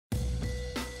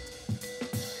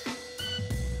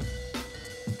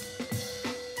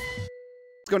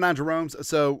going on, Jerome's?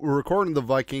 So we're recording the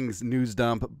Vikings news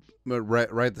dump right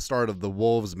at the start of the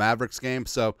Wolves-Mavericks game,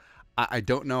 so I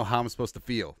don't know how I'm supposed to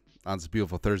feel on this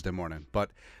beautiful Thursday morning.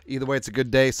 But either way, it's a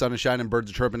good day. Sun is shining, birds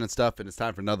are chirping and stuff, and it's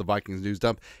time for another Vikings news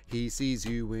dump. He sees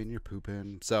you when you're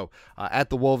pooping. So at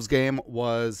the Wolves game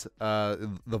was the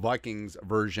Vikings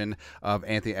version of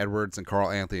Anthony Edwards and Karl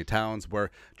Anthony Towns,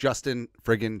 where Justin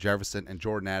friggin' Jefferson and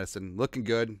Jordan Addison looking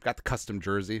good. Got the custom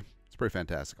jersey. It's pretty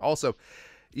fantastic. Also,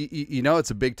 you know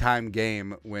it's a big-time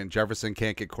game when Jefferson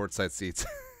can't get courtside seats.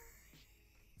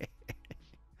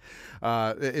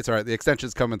 It's all right. The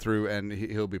extension's coming through, and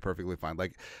he'll be perfectly fine.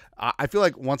 Like, I feel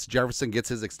like once Jefferson gets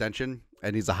his extension,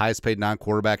 and he's the highest-paid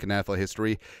non-quarterback in NFL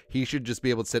history, he should just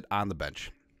be able to sit on the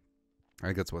bench. I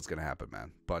think that's what's going to happen,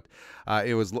 man. But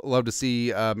it was love to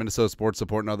see Minnesota sports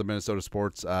supporting other Minnesota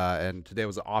sports. And today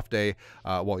was an off day.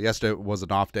 Well, yesterday was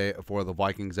an off day for the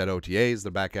Vikings at OTAs.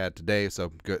 They're back at today,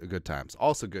 so good times.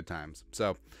 Also good times.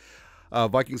 So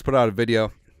Vikings put out a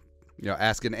video,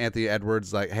 asking Anthony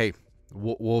Edwards, like, hey,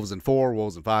 Wolves in 4,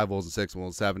 Wolves in 5, Wolves in 6,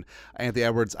 Wolves in 7. Anthony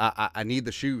Edwards, I need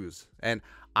the shoes. And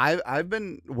I've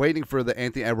been waiting for the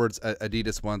Anthony Edwards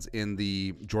Adidas ones in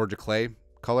the Georgia Clay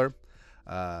color.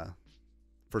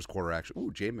 First quarter action.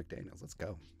 Ooh, Jay McDaniels. Let's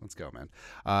go,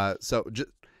 man. So just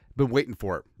been waiting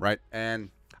for it, right?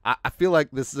 And I feel like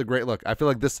this is a great look. I feel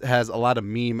like this has a lot of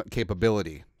meme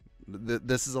capability.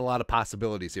 This is a lot of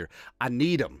possibilities here. I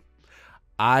need them.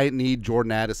 I need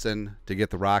Jordan Addison to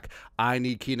get the rock. I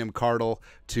need Keenan McCardle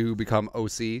to become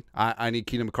OC. I need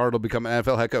Keenan McCardle to become an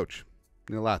NFL head coach.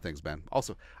 I need a lot of things, man.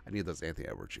 Also, I need those Anthony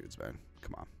Edwards shoes, man.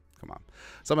 Come on.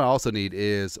 Something I also need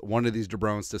is one of these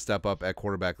jabrones to step up at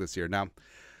quarterback this year. Now,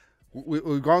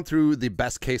 we've gone through the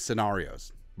best case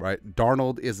scenarios, right?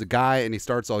 Darnold is the guy, and he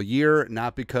starts all year,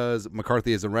 not because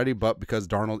McCarthy isn't ready, but because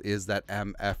Darnold is that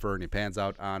MFer, and he pans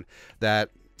out on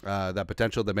that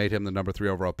potential that made him the number 3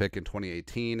 overall pick in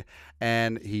 2018,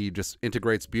 and he just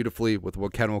integrates beautifully with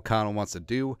what Ken O'Connell wants to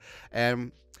do.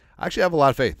 And I actually have a lot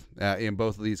of faith in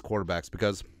both of these quarterbacks,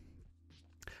 because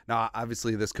now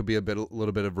obviously this could be a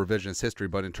little bit of revisionist history,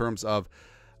 but in terms of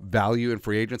value in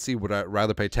free agency, would I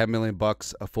rather pay $10 million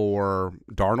for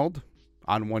Darnold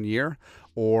on 1 year,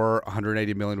 or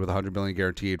 $180 million with $100 million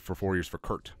guaranteed for 4 years for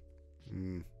Kurt?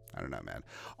 I don't know, man.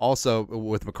 Also,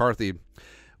 with McCarthy,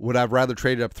 would I have rather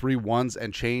traded up 3 ones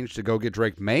and change to go get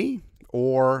Drake May,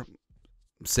 or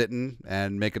sitting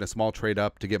and making a small trade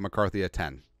up to get McCarthy at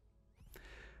 10?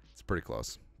 It's pretty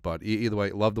close. But either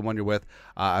way, love the one you're with.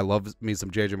 I love me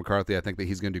some J.J. McCarthy. I think that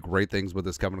he's going to do great things with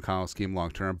this Kevin O'Connell scheme long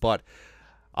term. But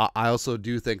I also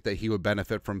do think that he would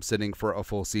benefit from sitting for a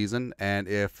full season. And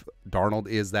if Darnold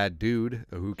is that dude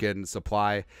who can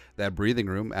supply that breathing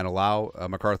room and allow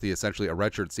McCarthy essentially a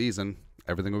redshirt season,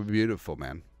 everything would be beautiful,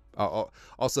 man.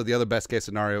 Also, the other best case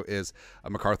scenario is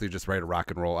McCarthy just ready to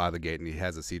rock and roll out of the gate, and he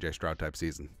has a C.J. Stroud type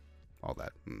season. All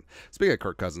that. Speaking of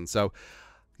Kirk Cousins, so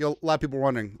a lot of people are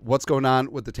wondering what's going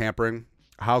on with the tampering.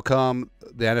 How come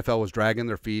the NFL was dragging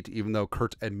their feet, even though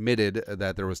Kurt admitted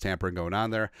that there was tampering going on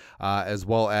there, as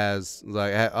well as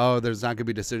like, there's not going to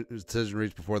be decision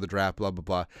reached before the draft, blah, blah,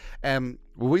 blah. And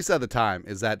what we said at the time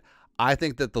is that I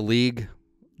think that the league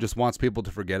just wants people to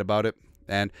forget about it.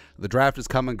 And the draft is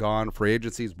come and gone. Free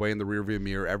agency is way in the rearview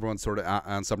mirror. Everyone's sort of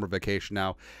on summer vacation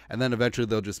now. And then eventually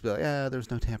they'll just be like, yeah, there's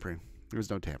no tampering. There's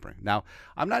no tampering. Now,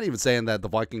 I'm not even saying that the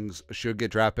Vikings should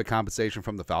get draft pick compensation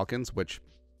from the Falcons, which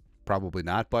probably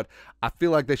not, but I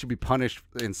feel like they should be punished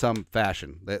in some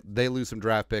fashion. They lose some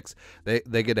draft picks.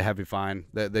 They get a heavy fine.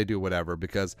 They do whatever,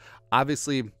 because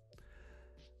obviously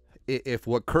if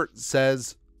what Kurt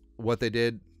says, what they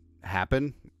did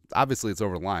happen, obviously it's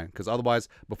over the line, because otherwise,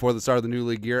 before the start of the new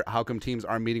league year, how come teams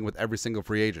aren't meeting with every single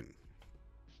free agent,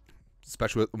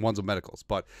 especially with ones with medicals?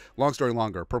 But long story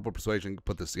longer, Purple Persuasion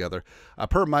put this together.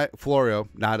 Per Mike Florio,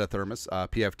 not a thermos,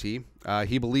 PFT,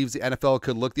 he believes the NFL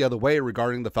could look the other way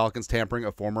regarding the Falcons tampering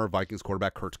of former Vikings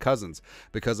quarterback Kirk Cousins,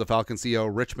 because of Falcons CEO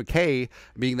Rich McKay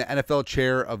being the NFL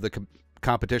chair of the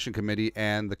competition committee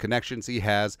and the connections he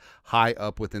has high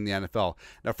up within the NFL.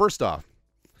 Now, first off,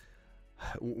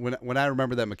 when I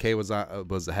remember that McKay was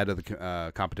the head of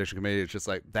the competition committee, it's just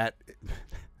like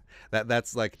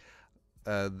that's like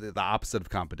the opposite of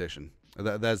competition.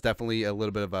 That's definitely a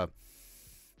little bit of a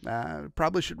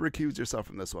probably should recuse yourself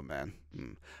from this one, man.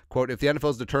 Quote, if the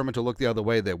NFL is determined to look the other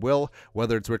way, they will.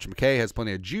 Whether it's Rich McKay has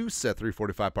plenty of juice at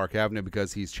 345 Park Avenue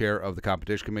because he's chair of the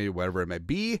competition committee, whatever it may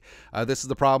be. This is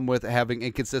the problem with having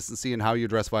inconsistency in how you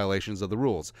address violations of the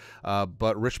rules.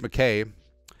 But Rich McKay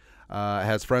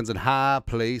has friends in high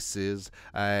places,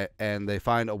 and they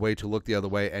find a way to look the other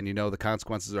way, and the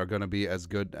consequences are going to be as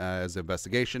good as the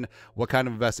investigation. What kind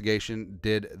of investigation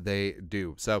did they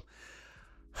do? So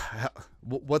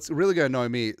What's really going to annoy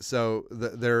me, so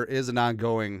there is an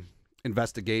ongoing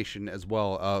investigation as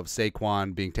well of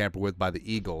Saquon being tampered with by the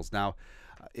Eagles. Now,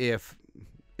 if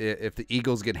the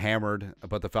Eagles get hammered,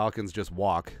 but the Falcons just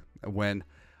walk, when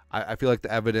I feel like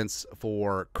the evidence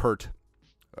for Kurt,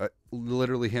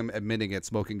 literally him admitting it,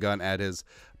 smoking gun at his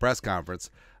press conference,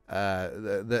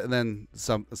 then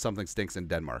something stinks in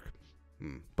Denmark.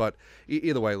 But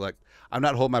either way, like, I'm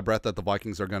not holding my breath that the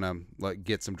Vikings are gonna like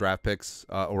get some draft picks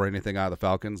or anything out of the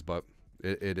Falcons, but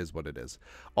it is what it is.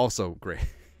 Also great.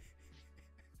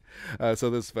 So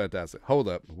this is fantastic. Hold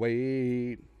up,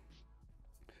 wait.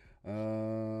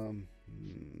 All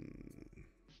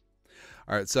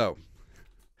right, so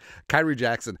Kyrie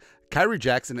Jackson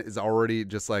is already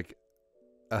just like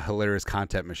a hilarious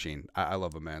content machine. I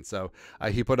love him, man. So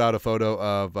he put out a photo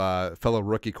of fellow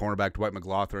rookie cornerback Dwight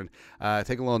McGlothern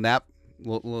taking a little nap,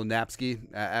 little napski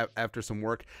after some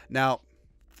work. Now,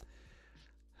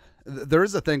 there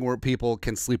is a thing where people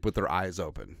can sleep with their eyes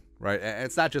open, right? And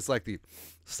it's not just like the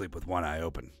sleep with one eye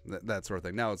open, that sort of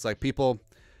thing. No, it's like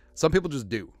some people just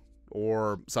do.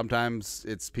 Or sometimes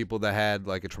it's people that had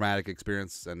like a traumatic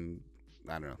experience, and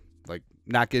I don't know, like,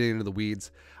 not getting into the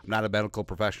weeds. I'm not a medical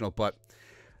professional, but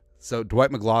so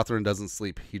Dwight McGlothern doesn't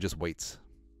sleep. He just waits.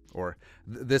 Or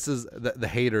this is the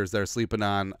haters that are sleeping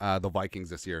on the Vikings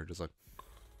this year. Just like,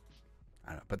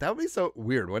 I don't know. But that would be so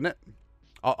weird, wouldn't it?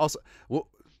 Also, well,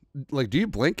 like, do you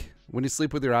blink when you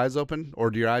sleep with your eyes open? Or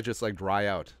do your eyes just like dry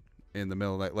out in the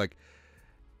middle of the night? Like,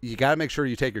 you got to make sure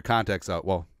you take your contacts out.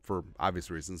 Well, for obvious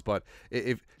reasons. But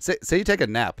if say you take a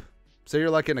nap. Say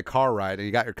you're like in a car ride and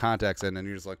you got your contacts in and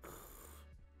you're just like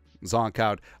zonk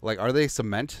out. Like, are they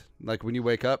cement? Like when you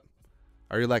wake up?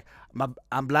 Are you like,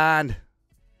 I'm blind,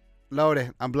 Lordy,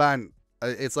 I'm blind?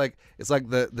 It's like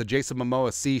the Jason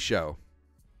Momoa C show.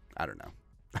 I don't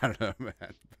know,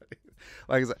 man.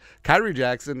 Like, Kyrie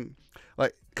Jackson's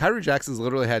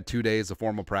literally had 2 days of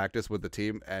formal practice with the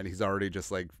team, and he's already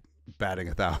just like batting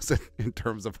 1,000 in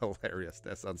terms of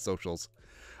hilariousness on socials.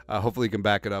 Hopefully you can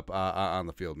back it up on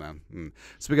the field, man.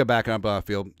 Speaking of backing up on the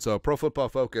field, so Pro Football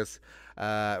Focus,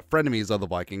 frenemies of the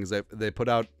Vikings, they put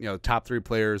out top 3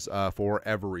 players for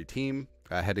every team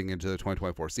heading into the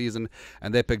 2024 season,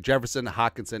 and they picked Jefferson,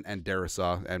 Hockenson, and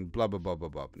Darisaw, and blah blah blah blah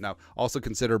blah. Now also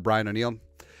consider Brian O'Neill.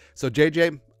 So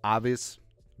JJ, obvious.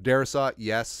 Darisaw,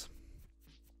 yes.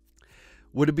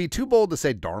 Would it be too bold to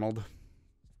say Darnold?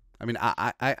 I mean,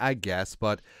 I guess,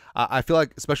 but I feel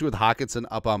like, especially with Hockenson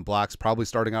up on blocks, probably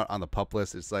starting out on the PUP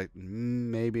list, it's like,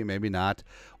 maybe not.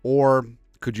 Or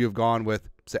could you have gone with,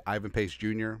 say, Ivan Pace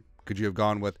Jr.? Could you have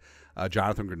gone with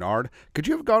Jonathan Grenard? Could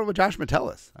you have gone with Josh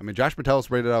Metellus? I mean, Josh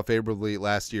Metellus rated out favorably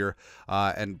last year,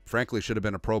 and frankly should have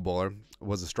been a Pro Bowler.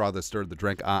 Was a straw that stirred the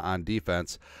drink on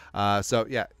defense. So,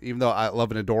 yeah, even though I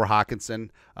love and adore Hockenson,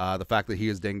 the fact that he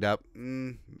is dinged up,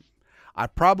 I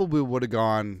probably would have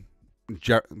gone,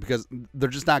 because they're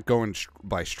just not going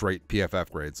by straight PFF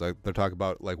grades. Like, they're talking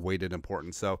about like weighted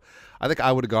importance. So I think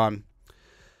I would have gone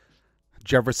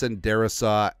Jefferson,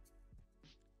 Darisaw,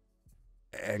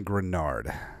 and Grenard.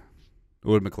 It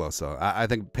would have been close. So I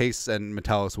think Pace and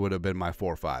Metellus would have been my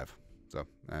 4-5. So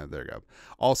there you go.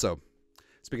 Also,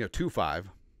 speaking of 2-5,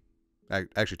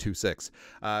 actually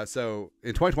 2-6. So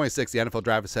in 2026, the NFL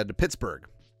draft is headed to Pittsburgh.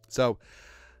 So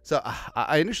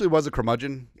I initially was a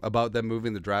curmudgeon about them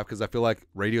moving the draft because I feel like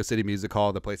Radio City Music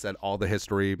Hall, the place that had all the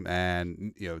history,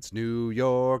 and it's New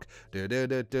York. It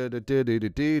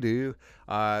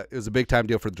was a big time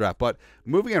deal for the draft, but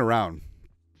moving it around,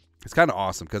 it's kind of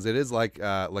awesome because it is like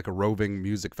a roving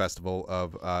music festival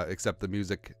of except the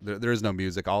music. There is no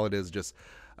music. All it is just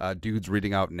dudes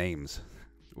reading out names,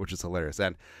 which is hilarious.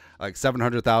 And like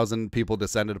 700,000 people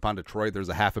descended upon Detroit. There's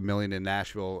 500,000 in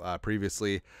Nashville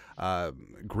previously.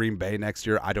 Green Bay next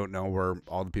year. I don't know where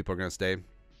all the people are going to stay.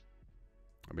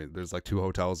 I mean, there's like 2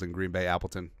 hotels in Green Bay,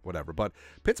 Appleton, whatever. But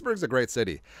Pittsburgh's a great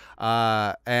city.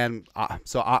 So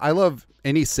I love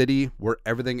any city where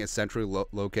everything is centrally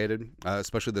located,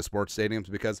 especially the sports stadiums,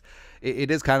 because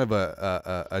it is kind of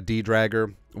a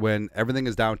D-dragger when everything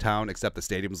is downtown except the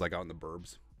stadium is like out in the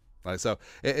burbs. So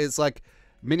it's like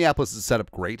Minneapolis is set up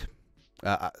great.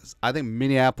 I think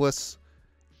Minneapolis,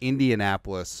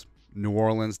 Indianapolis, New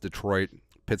Orleans, Detroit,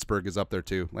 Pittsburgh is up there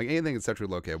too. Like anything that's centrally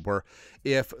located. Where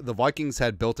if the Vikings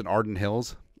had built in Arden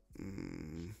Hills,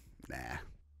 nah.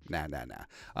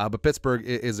 But Pittsburgh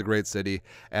is a great city,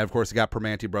 and of course you got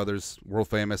Permanente Brothers, world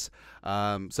famous.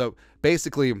 So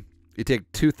basically, you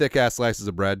take 2 thick-ass slices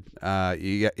of bread.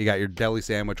 You got your deli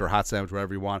sandwich or hot sandwich,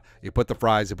 whatever you want. You put the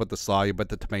fries, you put the slaw, you put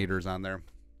the tomatoes on there.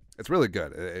 It's really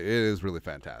good. It is really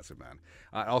fantastic, man.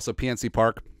 Also, PNC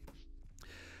Park.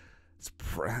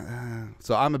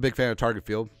 So I'm a big fan of Target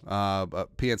Field.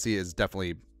 But PNC is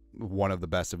definitely one of the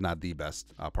best, if not the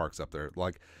best, parks up there.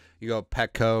 Like, you go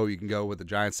Petco, you can go with the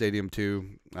Giant Stadium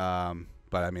too.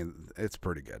 But I mean, it's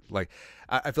pretty good. Like,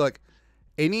 I feel like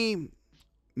any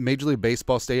Major League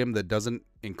Baseball stadium that doesn't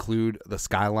include the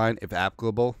skyline, if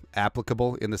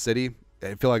applicable in the city,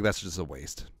 I feel like that's just a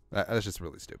waste. That's just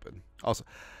really stupid. Also,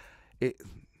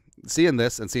 seeing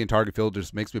this and seeing Target Field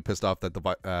just makes me pissed off that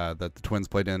the Twins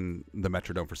played in the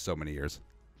Metrodome for so many years.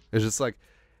 It's just like,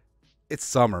 it's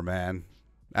summer, man.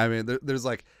 I mean, there's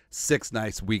like 6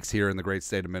 nice weeks here in the great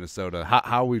state of Minnesota.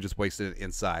 How are we just wasting it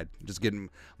inside, just getting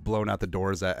blown out the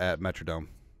doors at Metrodome?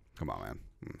 Come on, man.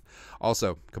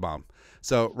 Also, come on.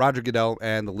 So Roger Goodell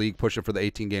and the league pushing for the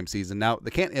 18-game season. Now,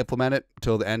 they can't implement it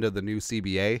till the end of the new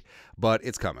CBA, but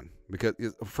it's coming. Because,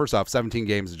 first off, 17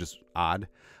 games is just odd.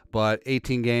 But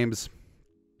 18 games.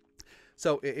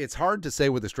 So it's hard to say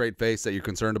with a straight face that you're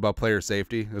concerned about player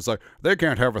safety. It's like, they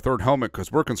can't have a third helmet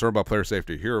because we're concerned about player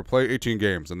safety. Here, play 18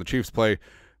 games. And the Chiefs play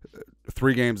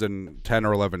 3 games in 10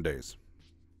 or 11 days.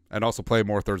 And also play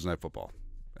more Thursday Night Football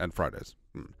and Fridays.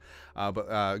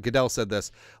 But Goodell said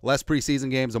this: less preseason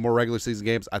games and more regular season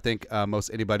games. I think most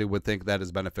anybody would think that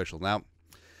is beneficial. Now,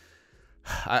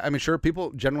 I mean, sure,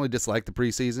 people generally dislike the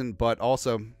preseason, but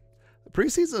also the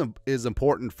preseason is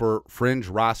important for fringe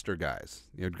roster guys.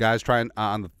 You know, guys trying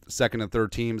on the second and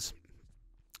third teams,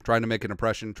 trying to make an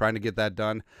impression, trying to get that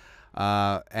done.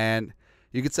 And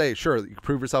you could say, sure, you can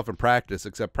prove yourself in practice,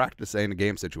 except practice ain't a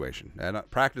game situation. And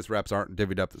practice reps aren't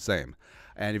divvied up the same.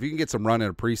 And if you can get some run in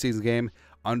a preseason game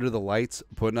under the lights,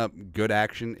 putting up good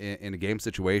action in a game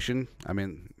situation, I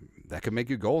mean, that could make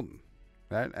you golden.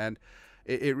 Right? And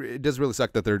it does really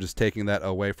suck that they're just taking that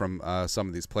away from some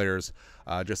of these players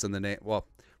just in the name. Well,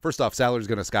 first off, salary's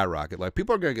going to skyrocket. Like,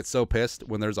 people are going to get so pissed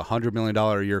when there's a $100 million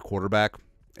a year quarterback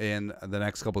in the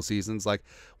next couple seasons. Like,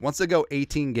 once they go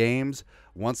 18 games,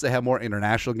 once they have more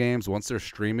international games, once they're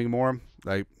streaming more,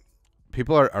 like,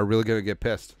 people are really going to get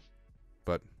pissed.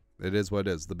 But it is what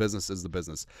it is. The business is the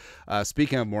business.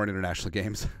 Speaking of more international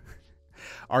games,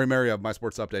 Ari Mario of My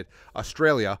Sports Update,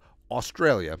 Australia,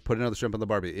 put another shrimp on the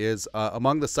Barbie, is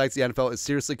among the sites the NFL is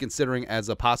seriously considering as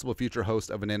a possible future host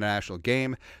of an international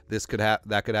game.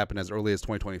 That could happen as early as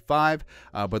 2025,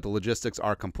 but the logistics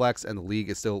are complex and the league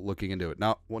is still looking into it.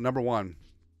 Now, well, number one,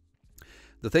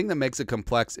 the thing that makes it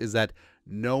complex is that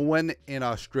no one in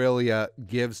Australia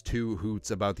gives 2 hoots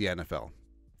about the NFL.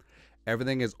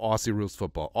 Everything is Aussie rules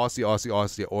football.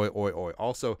 Aussie, oi, oi, oi.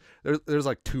 Also, there's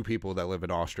like 2 people that live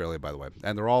in Australia, by the way,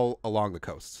 and they're all along the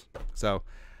coasts. So,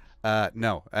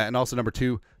 no. And also, number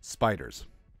 2, spiders.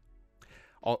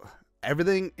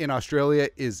 Everything in Australia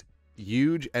is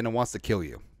huge and it wants to kill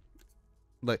you.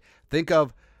 Like, think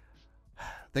of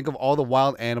all the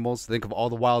wild animals, think of all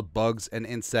the wild bugs and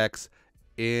insects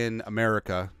in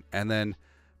America, and then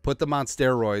put them on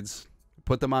steroids,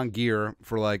 put them on gear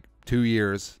for like 2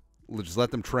 years, just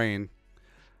let them train,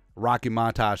 Rocky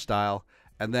montage style,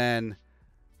 and then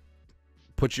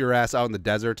put your ass out in the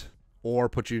desert or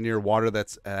put you near water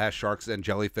that has sharks and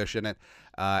jellyfish in it,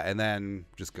 and then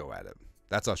just go at it.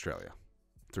 That's Australia.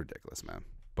 It's ridiculous, man.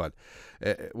 But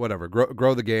whatever.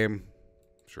 Grow the game.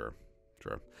 Sure.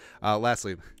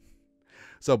 Lastly,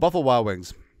 so Buffalo Wild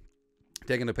Wings,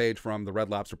 taking a page from the Red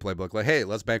Lobster playbook, like, hey,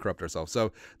 let's bankrupt ourselves.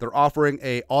 So they're offering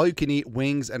a all-you-can-eat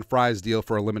wings and fries deal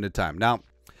for a limited time. Now,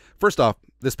 first off,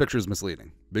 this picture is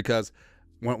misleading because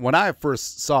when I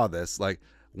first saw this, like,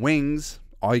 wings,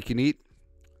 all you can eat,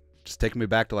 just taking me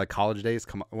back to like college days.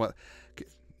 Come on, what? Do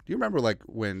you remember like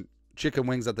when chicken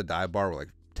wings at the dive bar were like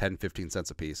 10, 15 cents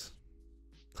a piece?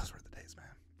 Those were the days, man.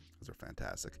 Those are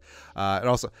fantastic. And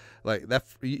also, like, that,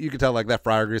 you can tell like that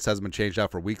fryer grease hasn't been changed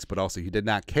out for weeks, but also you did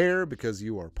not care because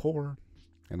you are poor,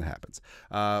 and it happens.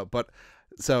 But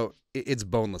so it's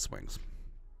boneless wings.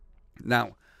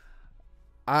 Now,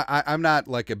 I'm not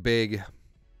like a big,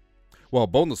 well,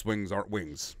 boneless wings aren't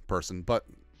wings person, but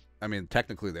I mean,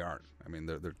 technically they aren't. I mean,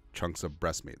 they're chunks of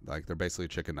breast meat. Like, they're basically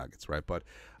chicken nuggets, right? But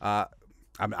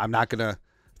I'm not going to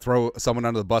throw someone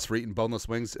under the bus for eating boneless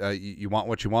wings. You want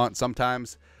what you want.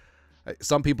 Sometimes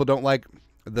some people don't like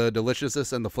the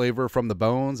deliciousness and the flavor from the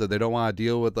bones, or they don't want to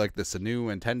deal with like the sinew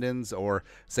and tendons, or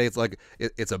say it's like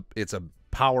it's a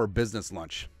power business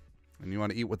lunch and you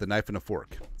want to eat with a knife and a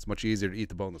fork. It's much easier to eat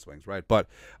the boneless wings, right? But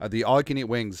the all-you-can-eat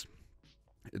wings,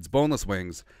 it's boneless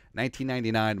wings,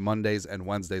 $19.99 Mondays and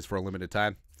Wednesdays for a limited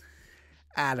time.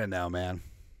 I don't know, man.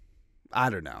 I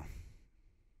don't know.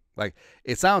 Like,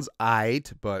 it sounds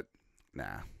aight, but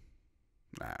nah.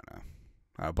 I don't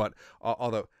know. But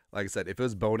although, like I said, if it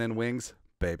was bone-in wings,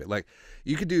 baby, like,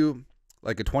 you could do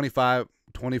like a 25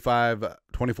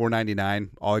 $24.99,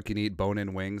 all you can eat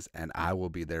bone-in wings, and I will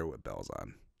be there with bells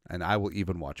on. And I will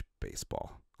even watch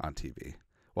baseball on TV.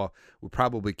 Well, we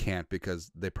probably can't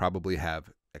because they probably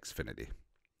have Xfinity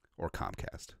or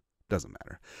Comcast. Doesn't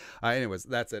matter. Anyways,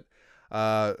 that's it.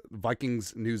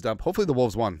 Vikings news dump. Hopefully the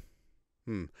Wolves won.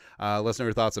 Let us know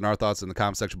your thoughts and our thoughts in the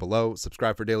comment section below.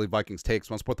 Subscribe for daily Vikings takes.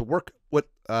 Want to support the work? Put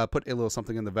a little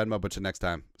something in the Venmo. But till next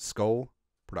time, Skull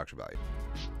Production Value.